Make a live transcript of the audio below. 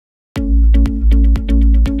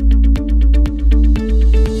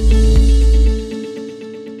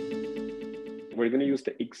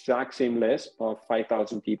use the exact same list of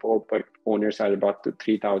 5,000 people, but owners are about to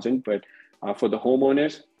 3,000. But for the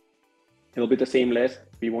homeowners, it'll be the same list.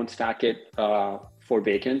 We won't stack it for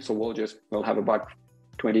vacant. So we'll have about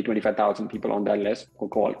 25,000 people on that list who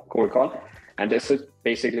cold call. And this is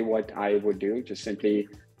basically what I would do. Just simply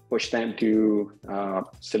push them to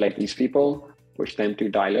select these people, push them to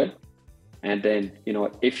dial it. And then,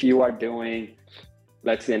 if you are doing,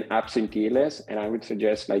 let's say, an absentee list, and I would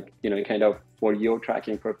suggest kind of for your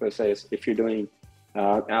tracking purposes, if you're doing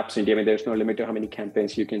absentee, there's no limit to how many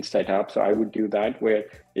campaigns you can set up. So I would do that, where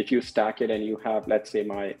if you stack it and you have, let's say,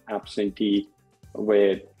 my absentee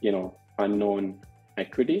with, unknown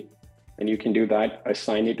equity, and you can do that,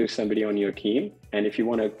 assign it to somebody on your team. And if you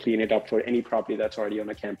want to clean it up for any property that's already on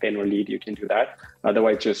a campaign or lead, you can do that.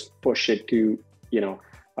 Otherwise, just push it to,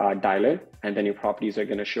 dial it, and then your properties are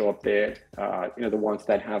going to show up there, the ones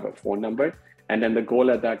that have a phone number. And then the goal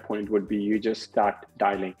at that point would be you just start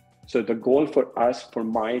dialing. So the goal for us, for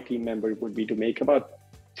my team member, would be to make about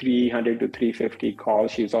 300 to 350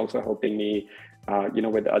 calls. She's also helping me,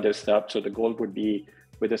 with other stuff. So the goal would be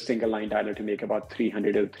with a single line dialer to make about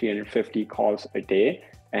 300 to 350 calls a day,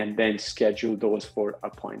 and then schedule those for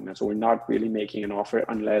appointments. So we're not really making an offer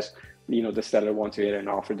unless, the seller wants to get an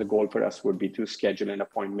offer. The goal for us would be to schedule an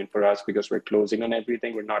appointment for us, because we're closing on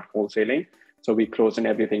everything. We're not wholesaling. So we close on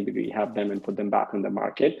everything, we have them and put them back on the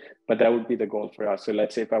market. But that would be the goal for us. So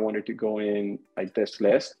let's say if I wanted to go in like this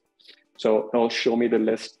list, so it'll show me the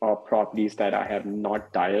list of properties that I have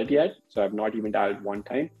not dialed yet. So I've not even dialed one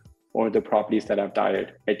time, or the properties that I've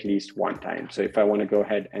dialed at least one time. So if I want to go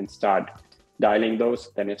ahead and start dialing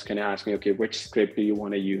those, then it's going to ask me, okay, which script do you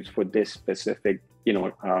want to use for this specific,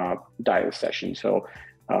 dial session? So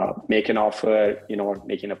make an offer,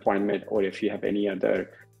 make an appointment, or if you have any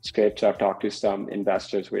other scripts. I've talked to some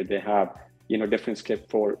investors where they have, different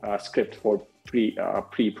script for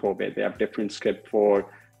pre-probate. They have different script for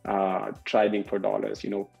driving for dollars,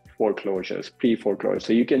 foreclosures, pre-foreclosure.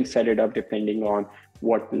 So you can set it up depending on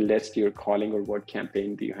what list you're calling or what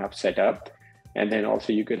campaign do you have set up. And then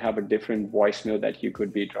also you could have a different voicemail that you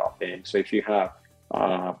could be dropping. So if you have,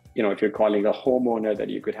 if you're calling a homeowner, that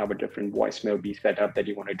you could have a different voicemail be set up that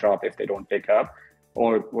you want to drop if they don't pick up.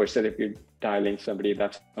 Or versus if you're dialing somebody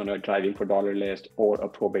that's on a driving for dollar list or a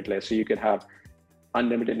probate list. So you could have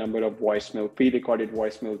unlimited number of voicemail, pre-recorded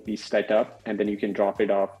voicemail be set up, and then you can drop it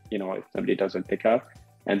off, if somebody doesn't pick up.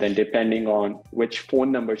 And then depending on which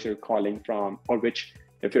phone numbers you're calling from, or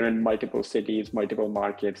if you're in multiple cities, multiple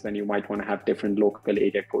markets, then you might want to have different local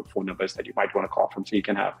area code phone numbers that you might want to call from. So you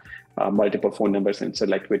can have multiple phone numbers and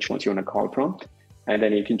select which ones you want to call from. And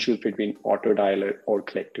then you can choose between auto dialer or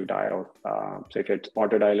click to dial. So if it's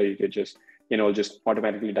auto dialer, you could just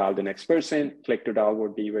automatically dial the next person. Click to dial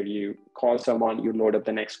would be where you call someone, you load up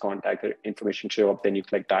the next contact, their information show up, then you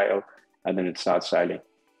click dial, and then it starts dialing.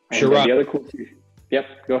 Sure. The other cool thing. Yep,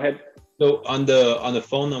 go ahead. So on the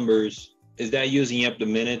phone numbers, is that using up the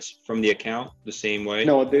minutes from the account the same way?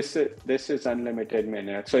 No, this is unlimited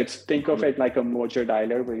minutes. So think of it like a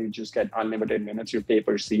MojoDialer, where you just get unlimited minutes. You pay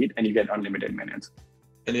per seat and you get unlimited minutes.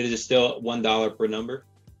 And it is still $1 per number?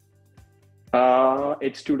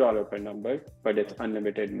 It's $2 per number, but it's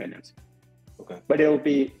unlimited minutes. Okay. But it'll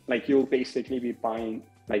be like, you'll basically be buying,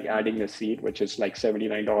 like adding a seat, which is like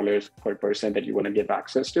 $79 per person that you want to give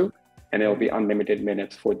access to. And it'll be unlimited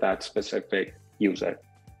minutes for that specific user.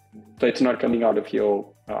 So it's not coming out of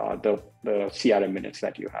your the CRM minutes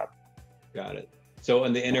that you have. Got it. So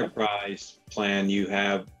in the enterprise plan, you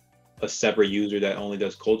have a separate user that only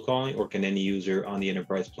does cold calling, or can any user on the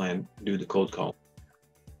enterprise plan do the cold call?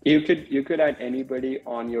 You could add anybody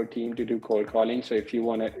on your team to do cold calling. So if you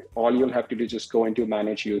want to, all you'll have to do is just go into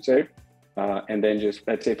manage user, and then just,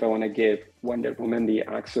 let's say if I want to give Wonder Woman the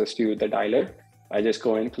access to the dialer, I just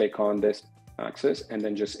go and click on this access and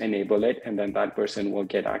then just enable it, and then that person will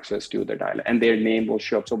get access to the dialer and their name will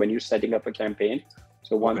show up. So when you're setting up a campaign,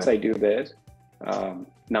 so once I do this,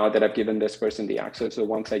 now that I've given this person the access, so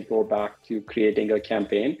once I go back to creating a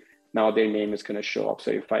campaign, now their name is going to show up.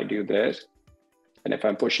 So if I do this, and if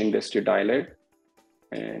I'm pushing this to dialer,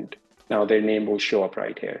 and now their name will show up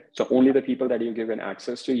right here. So only the people that you've given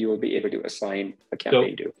access to, you will be able to assign a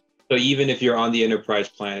campaign to. So even if you're on the enterprise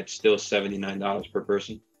plan, it's still $79 per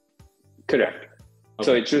person? Correct. Okay.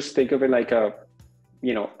 So it's just, think of it like a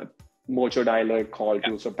MojoDialer call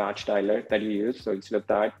tools or batch dialer that you use. So instead of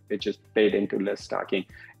that, it's just paid into list stacking.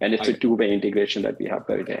 And it's a two-way integration that we have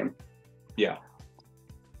built in. Yeah.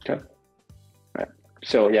 Okay. Right.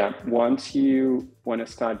 So yeah, once you want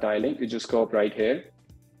to start dialing, you just go up right here,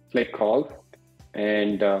 click call,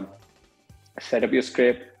 and set up your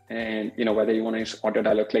script, and whether you want to use auto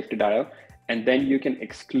dial or click to dial. And then you can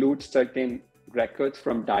exclude certain records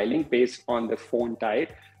from dialing based on the phone type.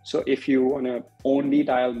 So if you want to only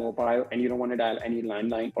dial mobile and you don't want to dial any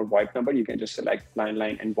landline or VoIP number, you can just select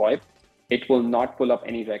landline and VoIP. It will not pull up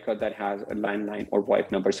any record that has a landline or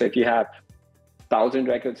VoIP number. So if you have 1,000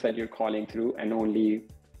 records that you're calling through and only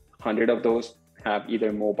 100 of those have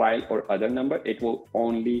either mobile or other number, it will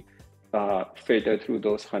only filter through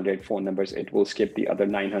those 100 phone numbers. It will skip the other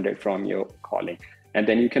 900 from your calling. And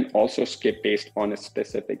then you can also skip based on a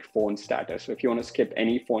specific phone status. So if you want to skip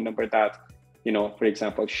any phone number that, for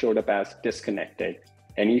example, showed up as disconnected,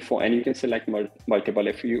 any phone, and you can select multiple.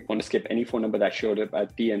 If you want to skip any phone number that showed up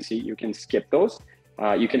at DNC, you can skip those.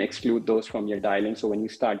 You can exclude those from your dialing. So when you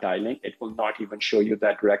start dialing, it will not even show you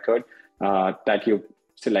that record that you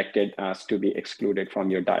selected as to be excluded from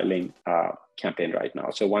your dialing campaign right now.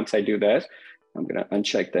 So once I do this, I'm going to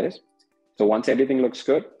uncheck this. So once everything looks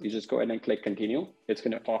good, you just go ahead and click continue. It's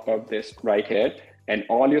going to pop up this right here, and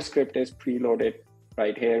all your script is preloaded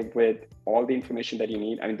right here with all the information that you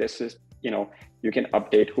need. I mean, this is, you can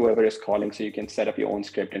update whoever is calling, so you can set up your own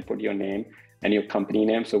script and put your name and your company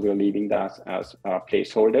name. So we're leaving that as a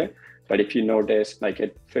placeholder. But if you notice, like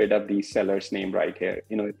it filled up the seller's name right here,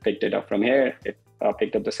 it picked it up from here. It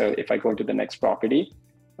picked up the seller. If I go to the next property,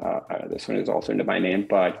 this one is also under my name,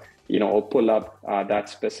 but I'll pull up that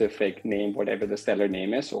specific name, whatever the seller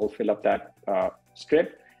name is. So we'll fill up that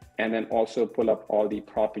script, and then also pull up all the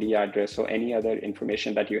property address. So any other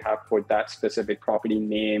information that you have for that specific property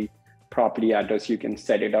name, property address, you can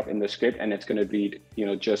set it up in the script, and it's going to read,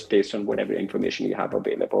 just based on whatever information you have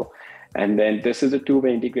available. And then this is a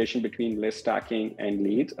two-way integration between list stacking and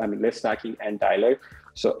leads. I mean, list stacking and dialer.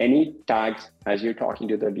 So any tags as you're talking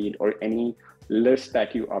to the lead, or any list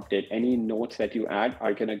that you update, any notes that you add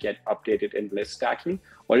are going to get updated in list stacking.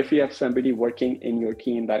 Or if you have somebody working in your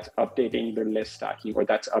team that's updating the list stacking, or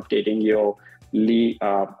that's updating your lead,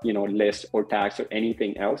 list or tags or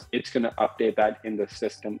anything else, it's going to update that in the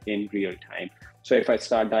system in real time. So if I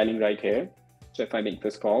start dialing right here, so if I make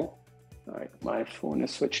this call, all right, my phone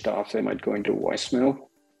is switched off, so I might go into voicemail.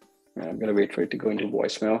 I'm going to wait for it to go into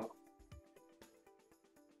voicemail.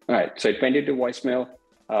 All right, so it went into voicemail.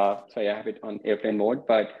 So I have it on airplane mode,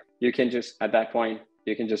 but you can just, at that point,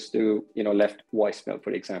 you can just do, left voicemail,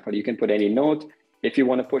 for example. You can put any note. If you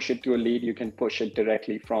want to push it to a lead, you can push it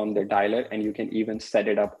directly from the dialer, and you can even set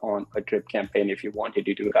it up on a drip campaign if you wanted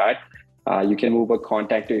to do that. You can move a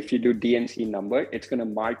contact to, if you do DNC number, it's going to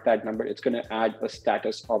mark that number. It's going to add a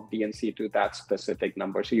status of DNC to that specific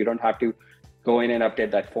number. So you don't have to go in and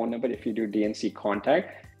update that phone number. If you do DNC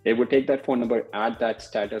contact, it would take that phone number, add that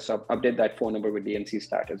status of, update that phone number with DNC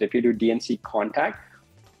status. If you do DNC contact,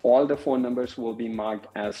 all the phone numbers will be marked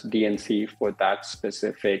as DNC for that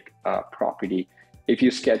specific property. If you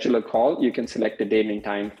schedule a call, you can select the date and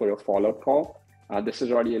time for a follow-up call. This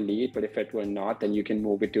is already a lead, but if it were not, then you can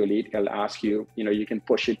move it to a lead. It'll ask you, you can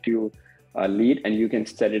push it to a lead, and you can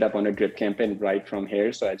set it up on a drip campaign right from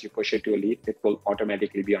here. So as you push it to a lead, it will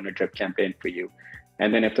automatically be on a drip campaign for you.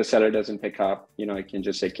 And then if the seller doesn't pick up, you can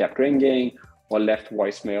just say kept ringing or left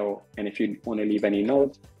voicemail. And if you want to leave any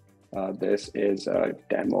notes, this is a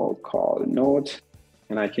demo call note,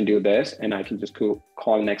 and I can do this, and I can just go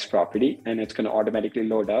call next property, and it's going to automatically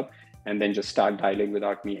load up and then just start dialing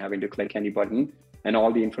without me having to click any button. And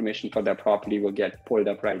all the information for that property will get pulled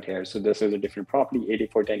up right here. So this is a different property,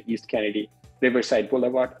 8410 East Kennedy, Riverside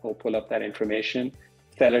Boulevard. We'll pull up that information,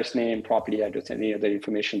 seller's name, property address, any other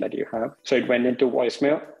information that you have. So it went into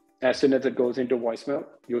voicemail. As soon as it goes into voicemail,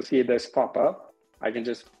 you'll see this pop up. I can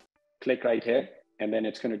just click right here, and then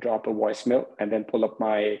it's going to drop a voicemail, and then pull up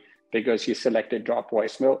my, because you selected drop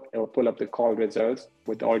voicemail, it'll pull up the call results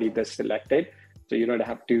with already this selected. So you don't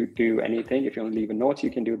have to do anything. If you want to leave a note,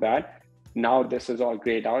 you can do that. Now this is all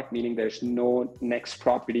grayed out, meaning there's no next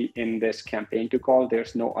property in this campaign to call.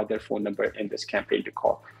 There's no other phone number in this campaign to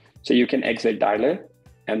call. So you can exit dialer,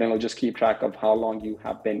 and then we'll just keep track of how long you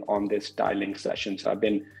have been on this dialing session. So I've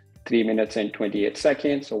been 3 minutes and 28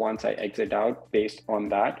 seconds. So once I exit out, based on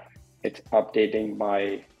that, it's updating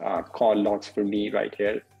my call logs for me right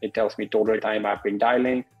here. It tells me total time I've been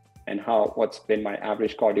dialing, and what's been my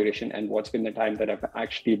average call duration, and what's been the time that I've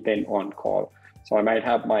actually been on call. So I might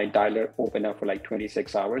have my dialer open up for like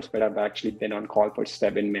 26 hours, but I've actually been on call for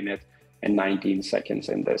 7 minutes and 19 seconds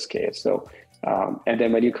in this case. So, and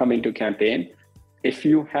then when you come into campaign, if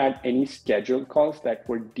you had any scheduled calls that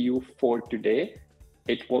were due for today,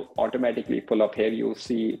 it will automatically pull up here. You'll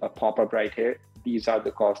see a pop-up right here. These are the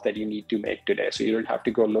calls that you need to make today. So you don't have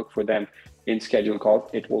to go look for them in scheduled calls.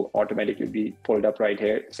 It will automatically be pulled up right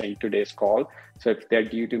here saying today's call. So if they're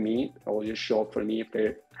due to me, it will just show up for me. If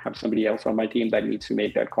they have somebody else on my team that needs to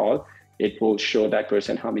make that call, it will show that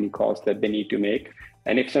person how many calls that they need to make.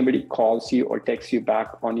 And if somebody calls you or texts you back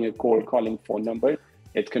on your cold calling phone number,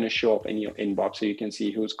 it's going to show up in your inbox. So you can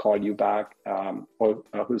see who's called you back or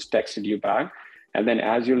who's texted you back. And then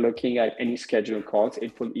as you're looking at any scheduled calls,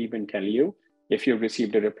 it will even tell you if you've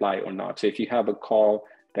received a reply or not. So if you have a call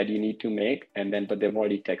that you need to make, but they've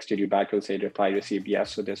already texted you back, it'll say reply received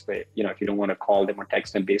yes. So this way, if you don't want to call them or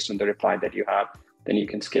text them based on the reply that you have, then you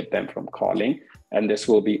can skip them from calling. And this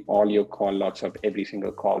will be all your call logs of every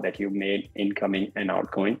single call that you made, incoming and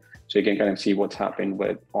outgoing. So you can kind of see what's happened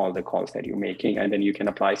with all the calls that you're making. And then you can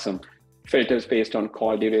apply some filters based on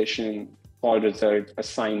call duration, call result,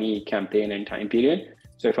 assignee, campaign, and time period.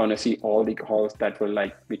 So if you want to see all the calls that were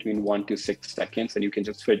like between 1 to 6 seconds, then you can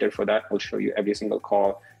just filter for that. I'll show you every single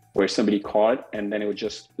call where somebody called, and then it was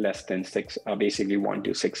just less than basically 1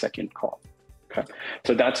 to 6 second call. Okay.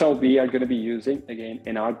 So that's how we are going to be using, again,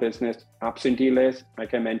 in our business, absentee list,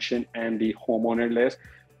 like I mentioned, and the homeowner list.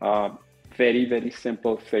 Very, very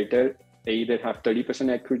simple filter. They either have 30%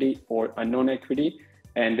 equity or unknown equity,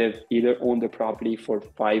 and they've either owned the property for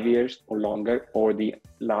 5 years or longer, or the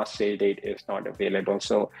last sale date is not available.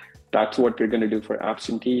 So that's what we're going to do for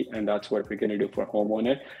absentee, and that's what we're going to do for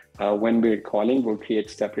homeowner. When we're calling, we'll create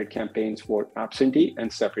separate campaigns for absentee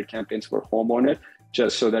and separate campaigns for homeowner,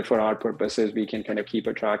 just so that for our purposes, we can kind of keep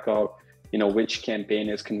a track of, which campaign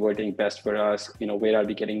is converting best for us, where are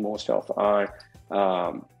we getting most of our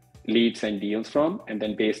leads and deals from. And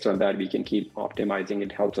then based on that, we can keep optimizing.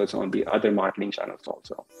 It helps us on the other marketing channels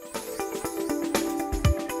also.